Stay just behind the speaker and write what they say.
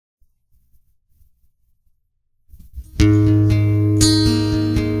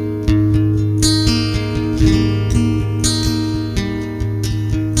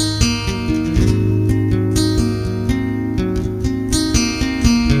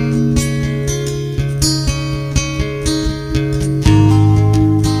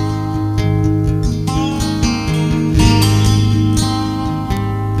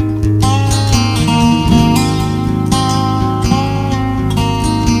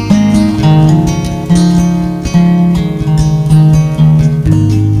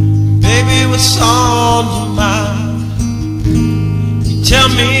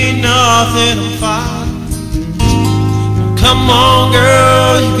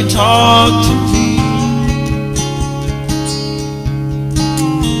talk to me.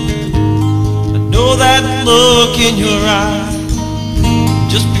 I know that look in your eye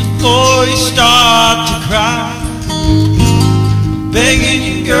just before you start to cry. I'm begging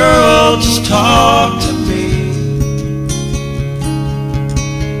you, girl, just talk to me.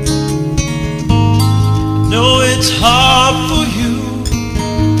 I know it's hard for you,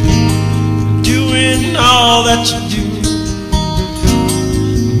 doing all that you do.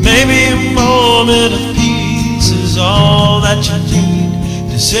 Maybe a moment of peace is all that you need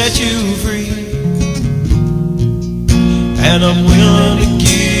to set you free. And I'm willing to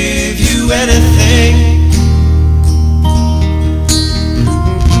give you anything.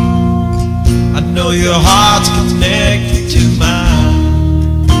 I know your heart's connected to mine.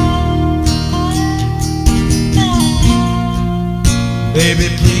 Baby,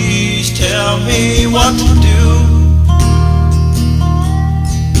 please tell me what to do.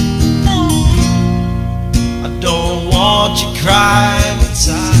 I don't want you crying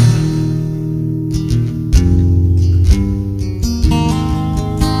inside.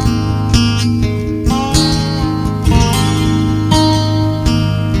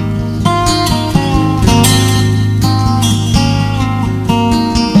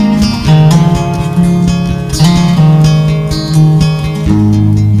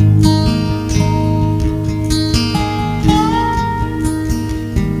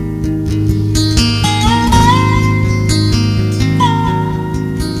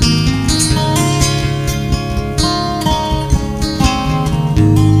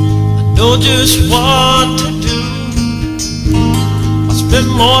 Know just what to do. I'll spend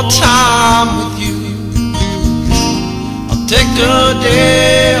more time with you. I'll take a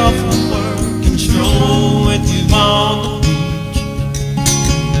day off from work and stroll with you on the beach.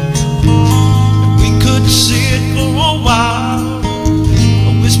 And we could sit for a while,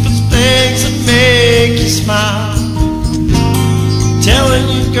 I'll whisper things that make you smile, telling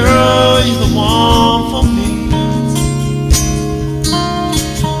you, girl, you're the one for me.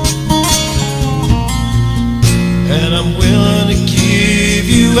 And I'm willing to give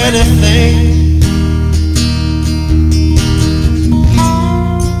you anything,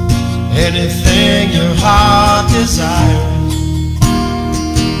 anything your heart desires.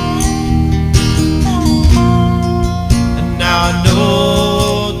 And now I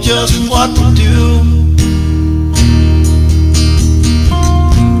know just what to do.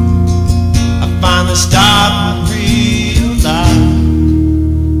 I finally start to realize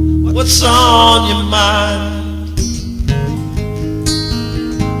what's on your mind.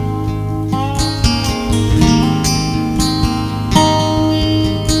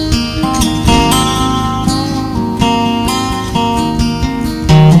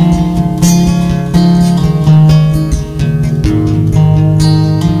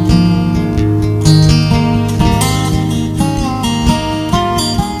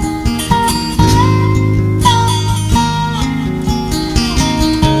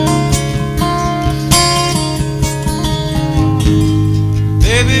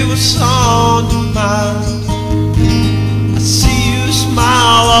 Baby, what's on your mind?